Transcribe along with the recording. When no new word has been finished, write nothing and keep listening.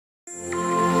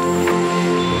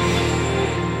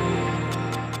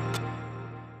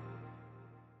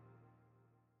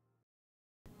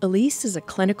Elise is a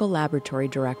clinical laboratory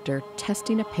director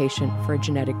testing a patient for a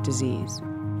genetic disease.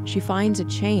 She finds a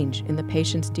change in the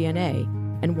patient's DNA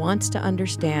and wants to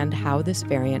understand how this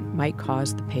variant might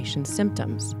cause the patient's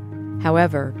symptoms.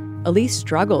 However, Elise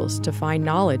struggles to find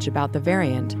knowledge about the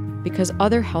variant because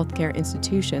other healthcare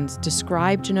institutions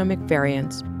describe genomic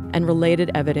variants and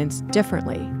related evidence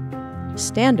differently.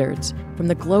 Standards from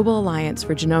the Global Alliance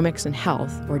for Genomics and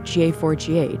Health, or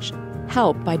GA4GH,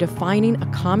 help by defining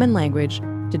a common language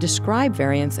to describe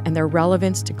variants and their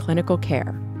relevance to clinical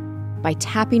care. By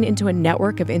tapping into a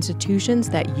network of institutions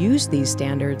that use these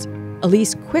standards,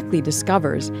 Elise quickly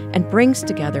discovers and brings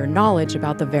together knowledge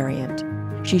about the variant.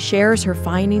 She shares her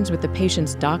findings with the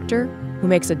patient's doctor, who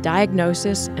makes a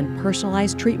diagnosis and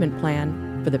personalized treatment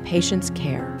plan for the patient's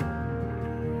care.